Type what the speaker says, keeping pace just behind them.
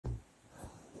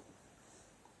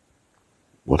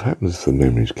What happens if the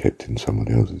memory is kept in someone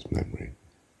else's memory,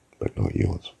 but not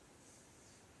yours?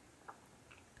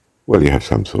 Well, you have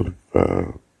some sort of,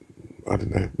 I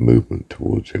don't know, movement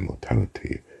towards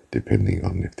immortality, depending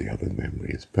on if the other memory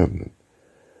is permanent,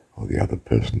 or the other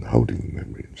person holding the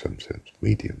memory in some sense,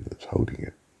 medium that's holding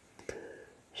it.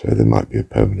 So there might be a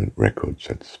permanent record,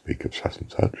 so to speak, of such and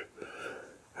such.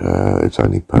 It's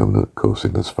only permanent, of course,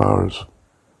 in as far as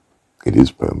it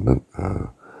is permanent.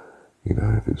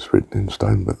 If it's written in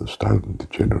stone, but the stone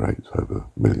degenerates over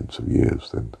millions of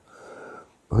years, then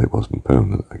well, it wasn't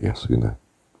permanent, I guess, But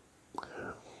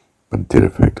it did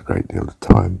affect a great deal of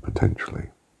time, potentially.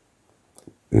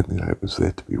 It was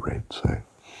there to be read, so.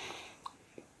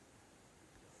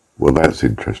 Well, that's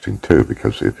interesting too,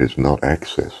 because if it's not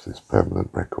accessed, this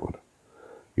permanent record,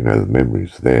 the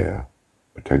memory's there,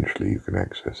 potentially you can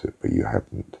access it, but you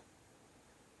haven't.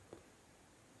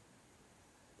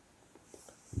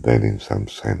 Then in some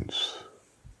sense,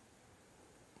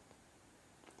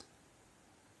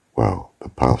 well, the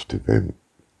past event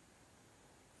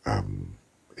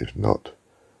is not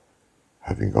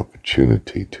having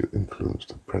opportunity to influence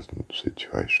the present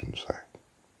situation, say.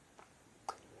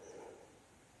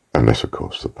 Unless, of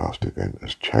course, the past event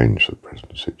has changed the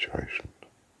present situation,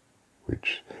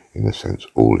 which, in a sense,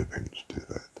 all events do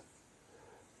that.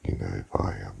 If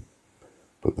I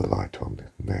put the light on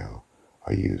it now,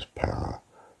 I use power,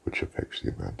 which affects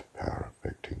the amount of power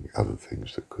affecting other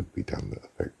things that could be done that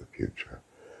affect the future.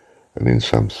 And in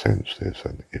some sense, there's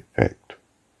an effect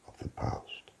of the past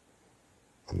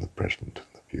on the present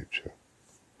and the future.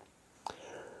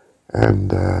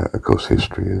 And, of course,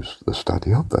 history is the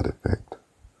study of that effect.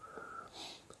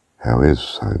 How is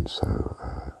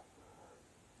so-and-so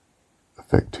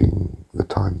affecting the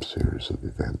time series of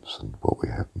events and what we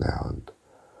have now, and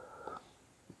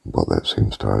what that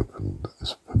seems to open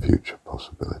as for future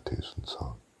possibilities and so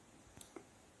on.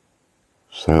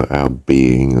 So our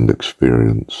being and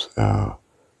experience, our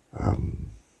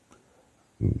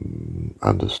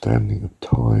understanding of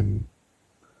time,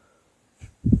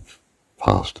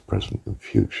 past, present and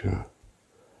future,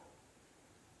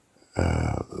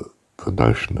 the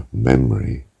notion of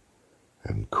memory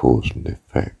and cause and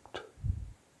effect,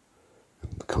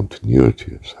 and the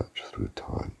continuity of such through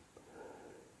time.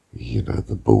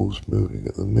 The ball's moving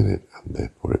at the minute, and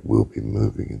therefore it will be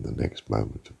moving in the next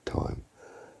moment of time,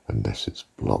 unless it's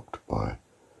blocked by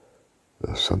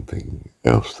something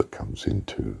else that comes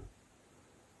into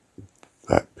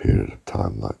that period of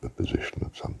time, like the position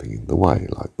of something in the way,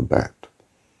 like the bat.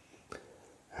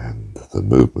 And the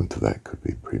movement of that could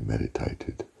be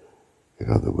premeditated.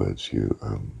 In other words, you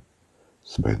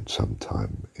spend some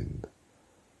time in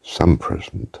some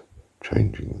present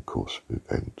changing the course of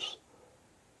events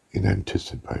in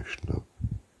anticipation of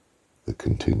the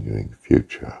continuing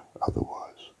future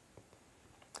otherwise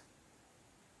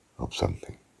of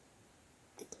something.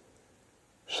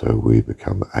 So we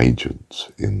become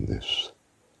agents in this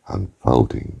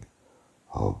unfolding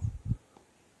of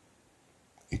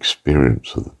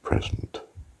experience of the present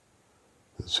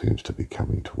that seems to be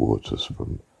coming towards us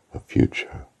from a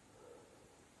future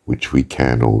which we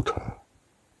can alter.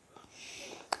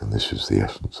 And this is the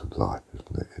essence of life,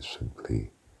 isn't it? It's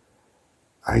simply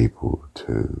able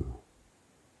to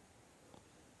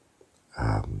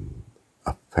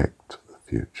affect the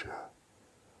future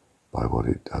by what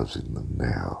it does in the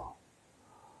now,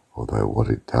 although what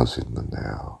it does in the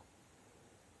now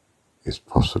is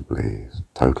possibly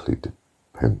totally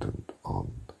dependent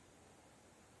on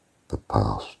the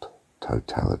past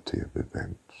totality of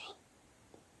events.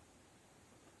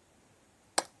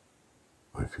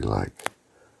 Or if you like,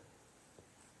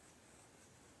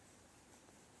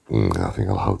 I think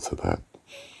I'll hold to that.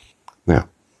 Now,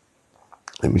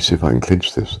 let me see if I can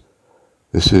clinch this.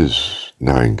 This is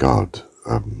knowing God.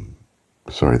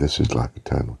 This is life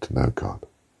eternal, to know God.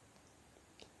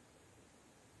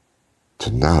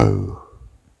 To know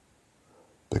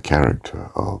the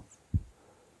character of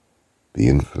the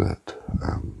infinite,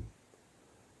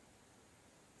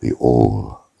 the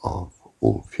all of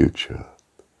all future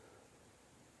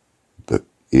that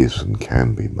is and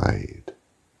can be made.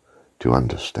 To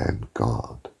understand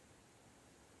God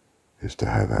is to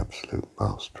have absolute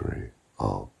mastery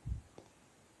of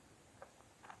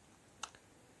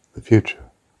the future.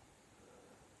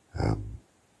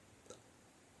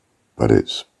 But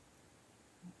it's,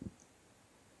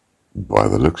 by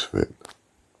the looks of it,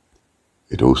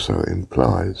 it also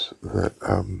implies that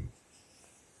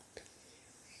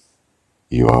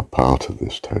you are part of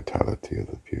this totality of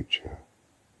the future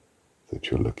that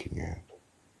you're looking at.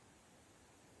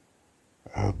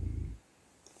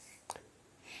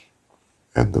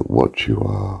 And that what you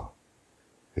are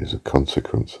is a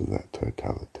consequence of that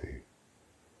totality,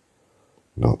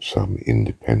 not some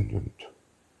independent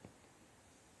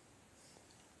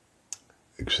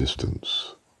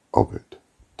existence of it,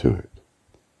 to it.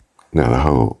 Now the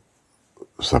whole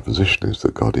supposition is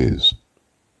that God is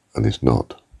and is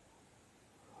not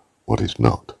what is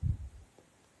not.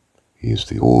 He is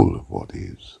the all of what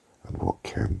is and what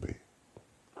can be.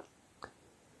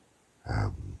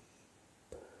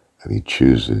 And he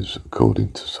chooses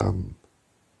according to some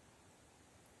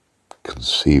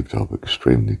conceived of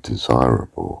extremely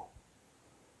desirable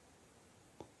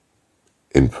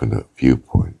infinite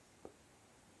viewpoint,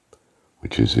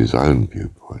 which is his own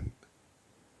viewpoint,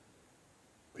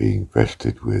 being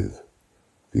vested with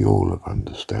the all of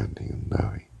understanding and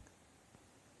knowing.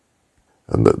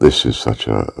 And that this is such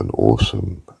an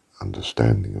awesome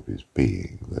understanding of his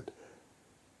being that,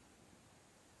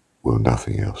 well,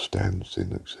 nothing else stands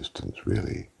in existence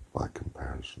really by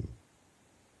comparison,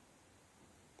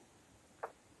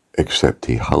 except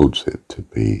he holds it to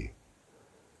be,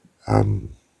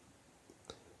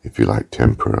 if you like,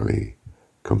 temporarily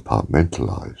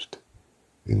compartmentalized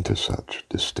into such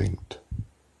distinct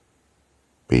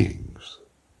beings.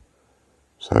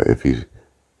 So if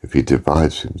he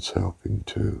divides himself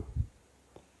into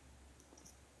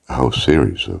a whole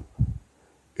series of,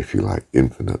 if you like,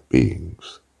 infinite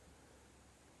beings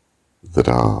that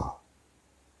are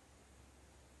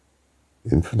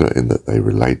infinite in that they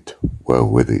relate well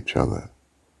with each other,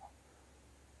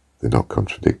 they're not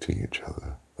contradicting each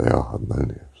other, they are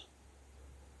harmonious,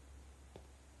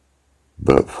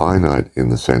 but finite in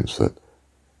the sense that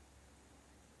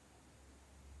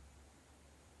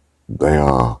they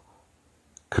are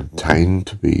contained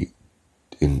to be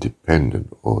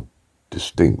independent or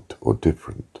distinct or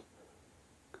different.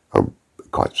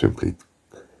 Quite simply,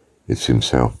 it's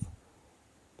himself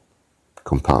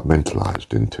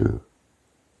compartmentalized into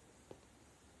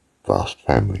vast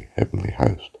family, heavenly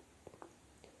host,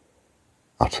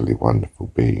 utterly wonderful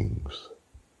beings,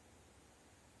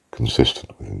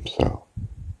 consistent with himself,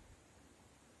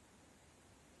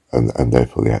 and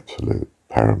therefore the absolute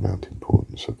paramount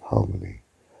importance of harmony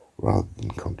rather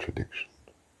than contradiction.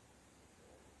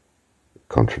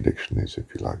 Contradiction is, if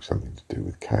you like, something to do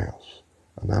with chaos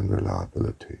and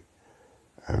unreliability,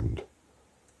 and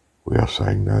we are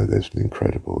saying no, there's an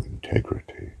incredible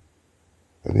integrity,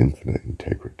 an infinite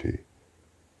integrity,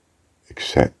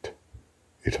 except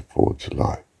it affords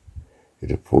life.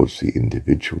 It affords the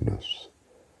individualness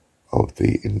of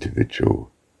the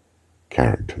individual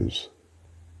characters,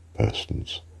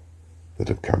 persons that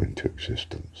have come into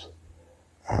existence.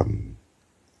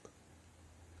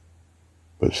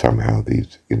 But somehow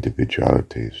these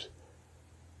individualities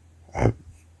have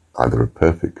either a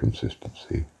perfect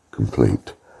consistency,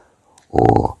 complete,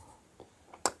 or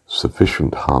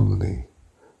sufficient harmony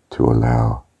to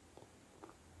allow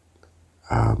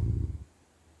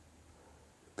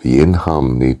the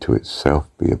inharmony to itself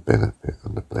be a benefit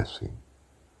and a blessing.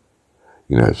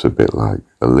 You know, it's a bit like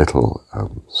a little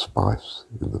spice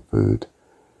in the food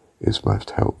is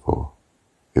most helpful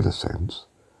in a sense,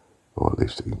 or at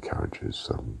least it encourages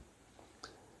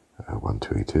one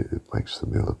to eat it. It makes the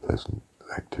meal a pleasant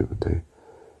activity.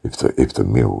 If the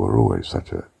meal were always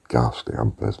such a ghastly,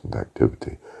 unpleasant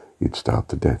activity, you'd starve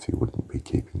to death. You wouldn't be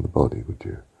keeping the body, would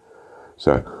you?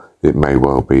 So it may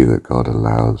well be that God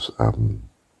allows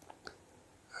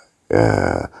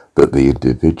that the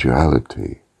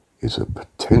individuality is a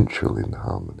potential in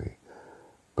harmony,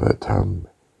 but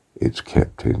it's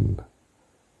kept in,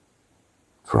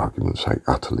 for argument's sake,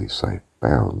 utterly safe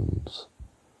bounds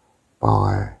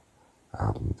by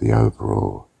the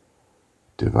overall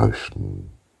devotion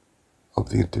of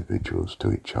the individuals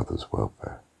to each other's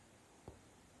welfare.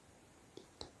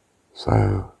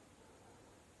 So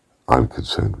I'm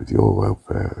concerned with your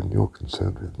welfare and you're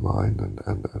concerned with mine,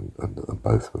 and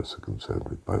both of us are concerned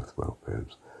with both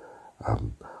welfares.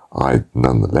 I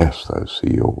nonetheless, though,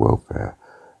 see your welfare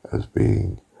as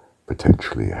being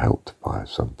potentially helped by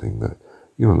something that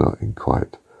you're not in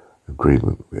quite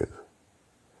agreement with.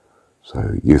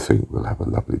 So you think we'll have a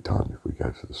lovely time if we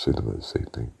go to the cinema this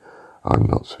evening. I'm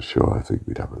not so sure. I think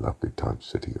we'd have a lovely time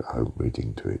sitting at home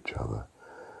reading to each other.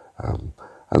 And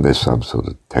there's some sort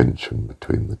of tension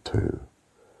between the two.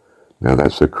 Now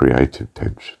that's a creative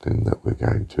tension in that we're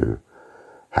going to,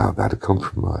 how about a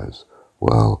compromise?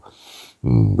 Well,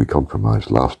 we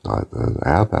compromised last night.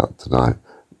 How about tonight,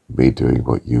 me doing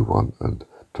what you want, and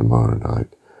tomorrow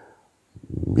night,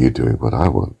 you doing what I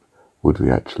want? Would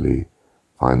we actually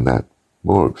find that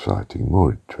more exciting,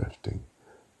 more interesting,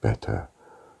 better,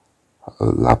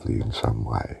 lovely in some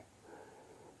way?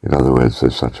 In other words,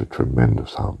 there's such a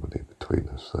tremendous harmony between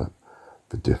us that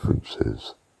The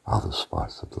differences are the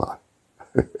spice of life,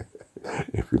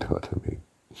 if you know what I mean.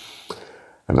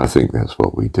 And I think that's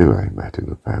what we do aim at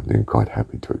in a family, and quite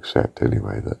happy to accept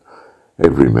anyway that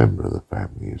every member of the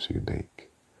family is unique.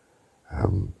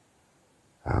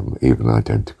 Even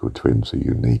identical twins are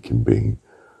unique in being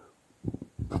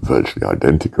virtually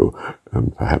identical,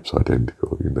 and perhaps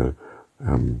identical,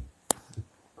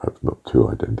 perhaps not too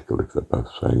identical if they're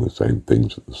both saying the same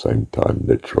things at the same time,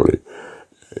 literally.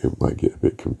 It might get a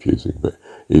bit confusing, but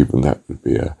even that would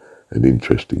be an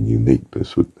interesting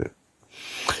uniqueness, wouldn't it?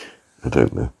 I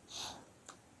don't know.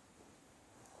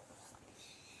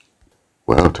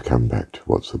 Well, to come back to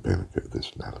what's the benefit of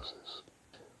this analysis?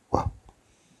 Well,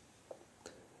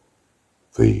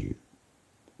 the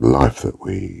life that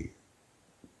we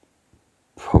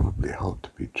probably hold to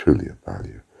be truly of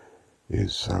value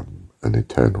is an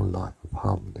eternal life of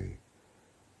harmony,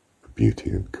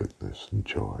 beauty and goodness and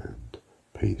joy and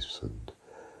peace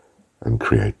and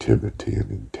creativity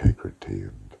and integrity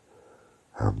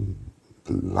and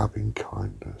loving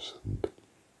kindness, and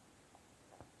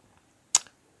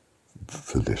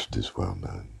the list is well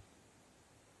known.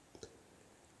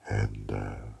 And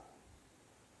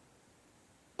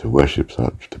to worship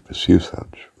such, to pursue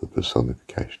such, the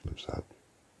personification of such,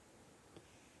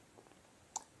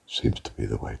 seems to be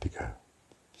the way to go.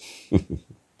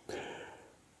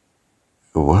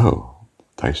 Well,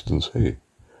 taste and see.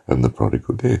 And the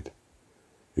prodigal did.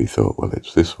 He thought, well,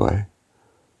 it's this way.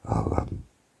 I'll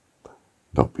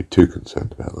not be too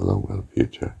concerned about the long run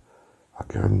future. I'll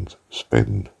go and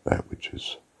spend that which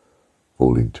is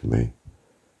falling to me.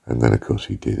 And then, of course,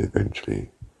 he did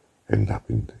eventually end up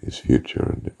in his future,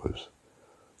 and it was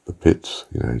the pits.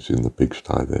 He's in the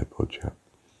pigsty there, poor chap.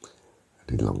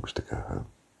 And he longs to go home.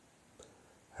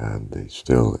 And he's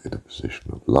still in a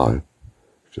position of life.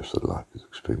 It's just that life is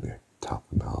extremely tough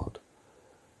and hard.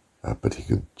 But he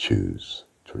can choose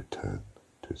to return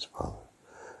to his father.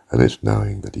 And it's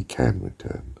knowing that he can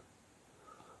return,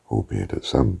 albeit at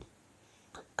some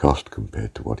cost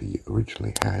compared to what he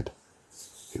originally had.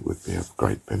 It would be of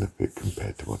great benefit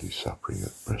compared to what he's suffering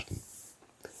at present.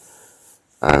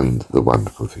 And the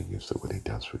wonderful thing is that when he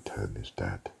does return, his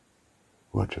dad,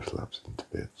 well, just loves him to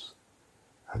bits.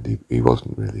 And he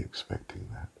wasn't really expecting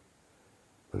that.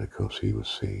 But of course he was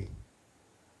seeing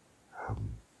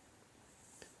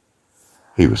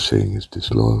his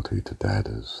disloyalty to Dad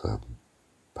as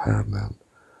paramount,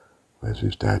 whereas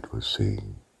his dad was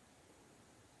seeing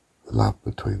the love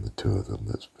between the two of them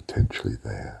that's potentially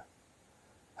there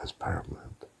as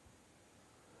paramount.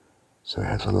 So he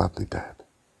has a lovely dad.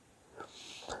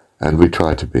 And we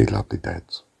try to be lovely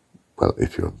dads. Well,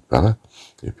 if you're a fella,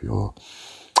 if you're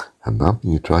a mum,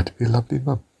 you try to be a lovely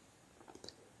mum.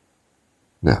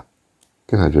 Now,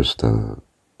 can I just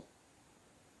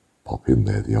pop in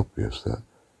there the obvious that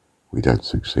we don't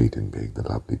succeed in being the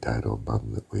lovely dad or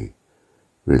mum that we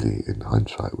really, in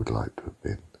hindsight, would like to have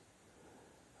been.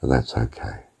 And that's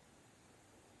okay.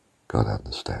 God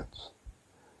understands.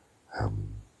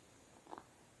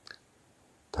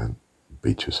 Don't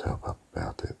beat yourself up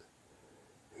about it.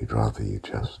 He'd rather you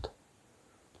just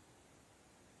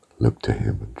looked to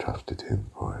him and trusted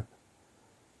him for it,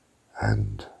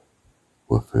 and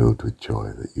were filled with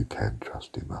joy that you can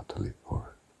trust him utterly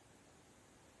for it,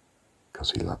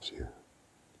 because he loves you.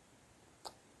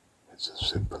 It's as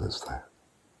simple as that.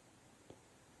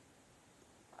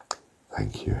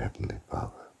 Thank you, Heavenly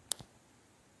Father.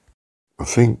 I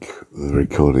think the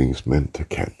recording's meant to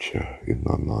capture in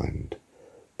my mind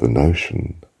the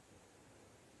notion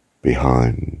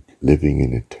behind living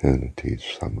in eternity's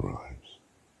sunrise.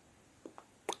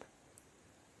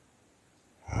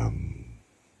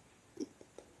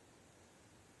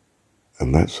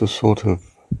 And that's a sort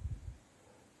of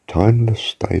timeless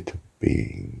state of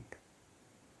being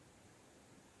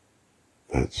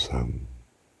that's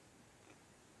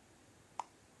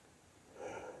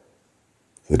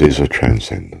that is a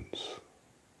transcendence,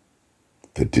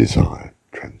 the desired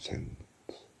transcendence,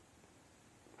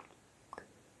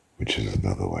 which is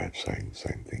another way of saying the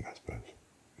same thing, I suppose.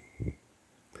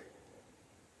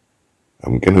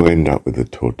 I'm going to end up with a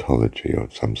tautology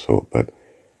of some sort, but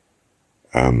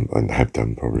and have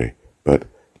done probably, but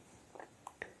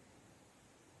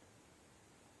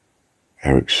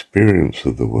our experience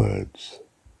of the words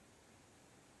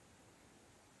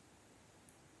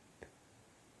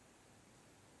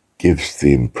gives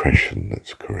the impression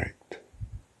that's correct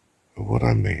of what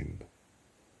I mean.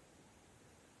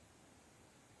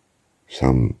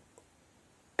 Some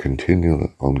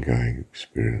continual ongoing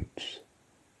experience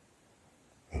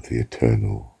of the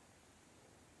eternal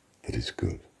that is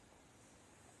good.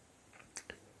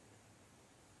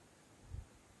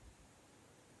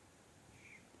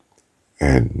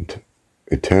 and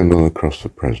eternal across the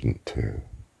present too.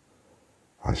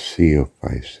 I see your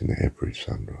face in every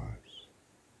sunrise.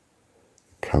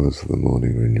 The colours of the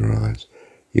morning are in your eyes.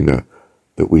 You know,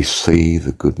 that we see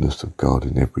the goodness of God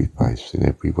in every face, in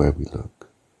everywhere we look.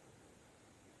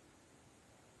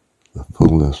 The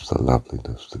fullness, the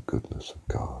loveliness, the goodness of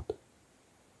God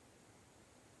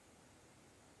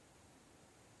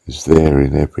is there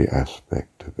in every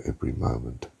aspect of every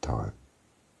moment of time.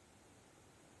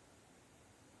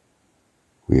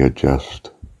 We are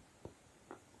just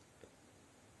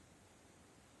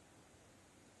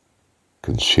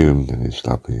consumed in His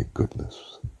lovely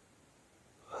goodness.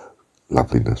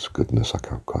 Loveliness, goodness, I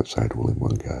can't quite say it all in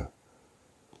one go.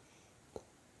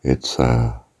 It's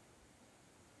I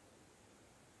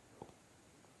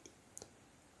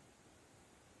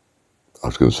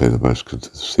was going to say the most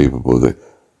conceivable, the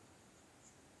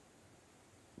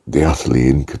utterly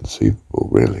inconceivable,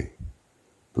 really,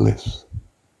 bliss.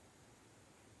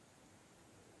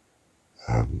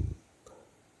 And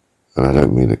I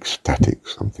don't mean ecstatic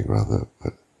something rather,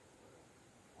 but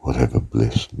whatever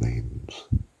bliss means.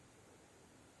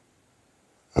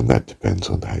 And that depends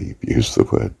on how you've used the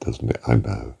word, doesn't it? I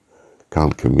know.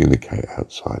 Can't communicate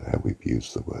outside how we've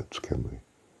used the words, can we?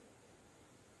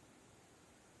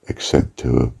 Except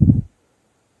to have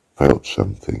felt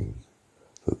something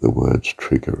that the words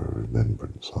trigger a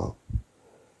remembrance of.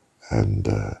 And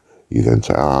you then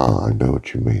say, I know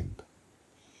what you mean.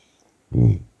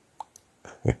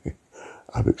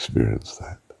 I've experienced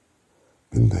that.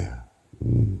 Been there.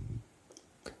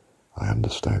 I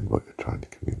understand what you're trying to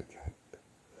communicate.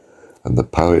 And the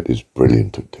poet is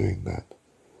brilliant at doing that.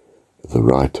 The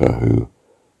writer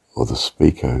or the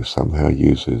speaker who somehow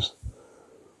uses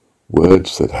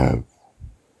words that have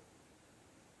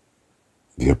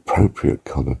the appropriate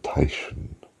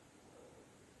connotation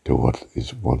to what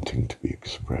is wanting to be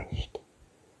expressed.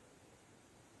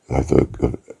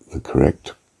 The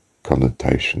correct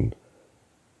connotation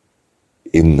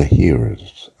in the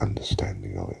hearer's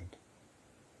understanding of it.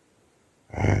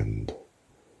 And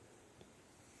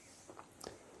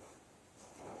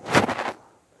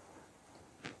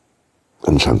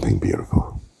something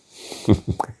beautiful.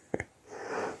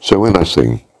 So when I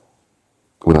sing,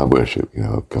 when I worship,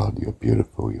 oh God, you're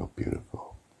beautiful, you're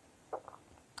beautiful.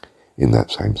 In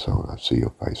that same song, I see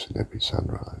your face in every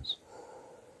sunrise.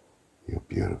 You're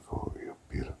beautiful, you're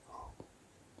beautiful.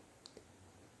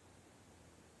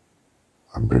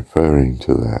 I'm referring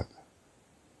to that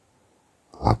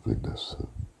loveliness of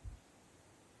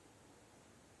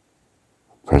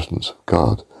the presence of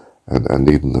God, and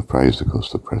even the phrase, of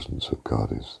course, the presence of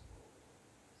God is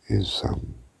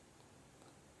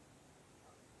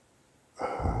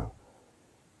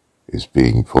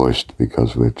being voiced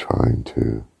because we're trying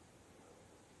to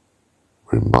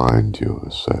remind you of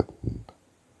a certain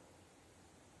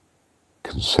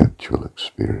conceptual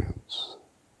experience.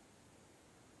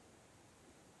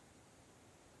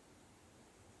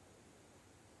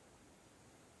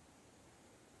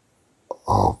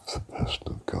 Of the person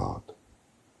of God,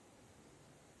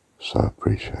 so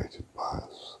appreciated by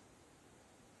us.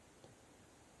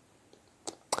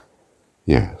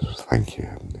 Yes, thank you,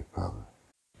 Heavenly Father.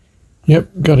 Yep,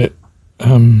 got it.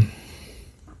 The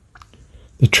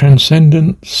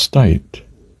transcendent state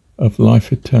of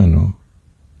life eternal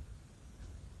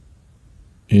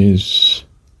is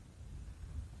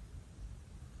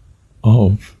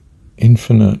of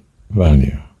infinite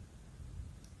value.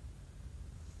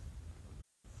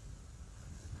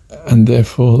 And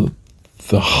therefore,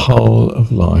 the whole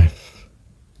of life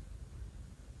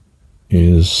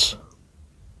is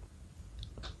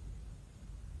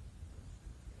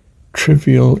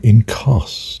trivial in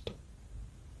cost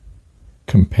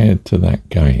compared to that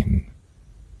gain.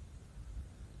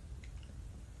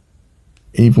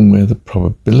 Even where the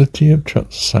probability of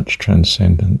such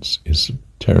transcendence is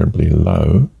terribly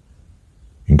low,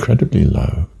 incredibly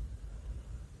low,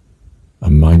 a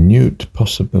minute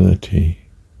probability,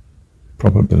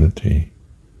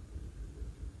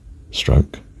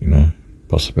 stroke,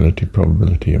 possibility,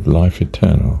 probability of life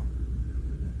eternal,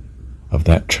 of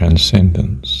that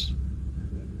transcendence,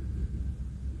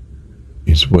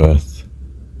 is worth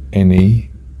any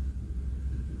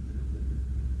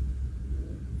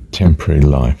temporary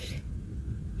life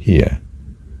here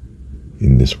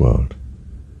in this world.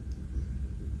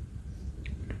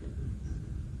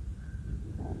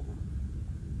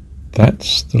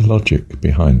 That's the logic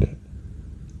behind it.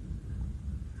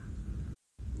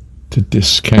 To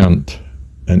discount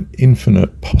an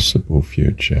infinite possible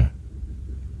future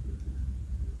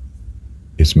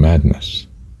is madness.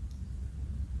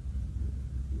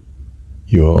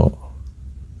 You're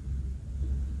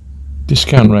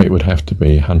discount rate would have to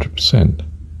be 100%,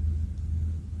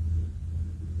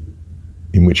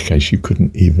 in which case you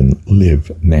couldn't even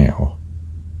live now.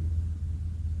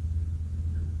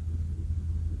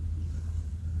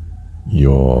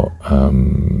 Your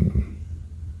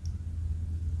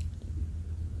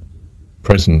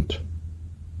present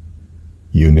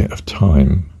unit of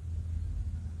time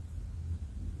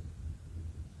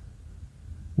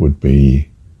would be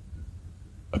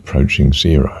approaching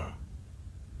zero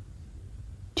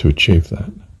to achieve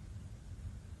that.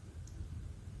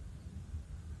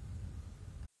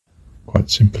 Quite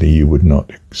simply, you would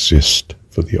not exist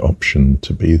for the option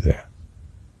to be there.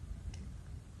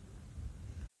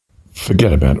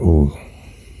 Forget about all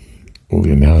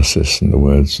the analysis and the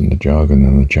words and the jargon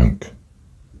and the junk.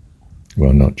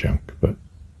 Well, not junk, but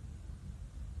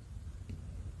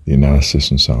the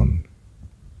analysis and so on.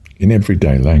 In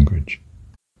everyday language,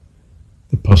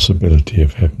 the possibility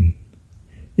of heaven,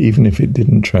 even if it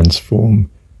didn't transform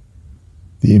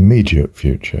the immediate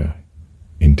future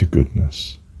into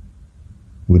goodness,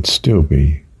 would still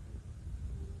be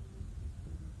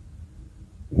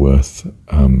worth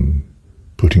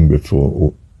putting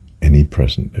before any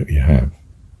present that you have.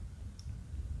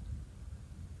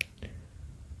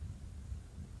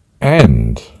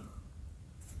 And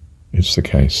it's the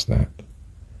case that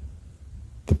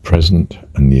the present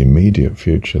and the immediate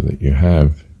future that you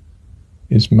have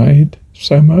is made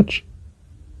so much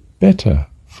better,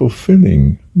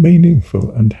 fulfilling,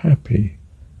 meaningful, and happy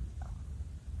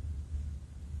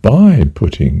by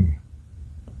putting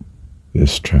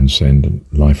this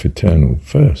transcendent life eternal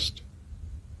first,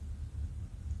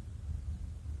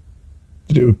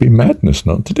 that it would be madness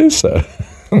not to do so.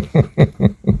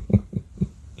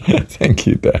 Thank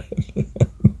you, Dad.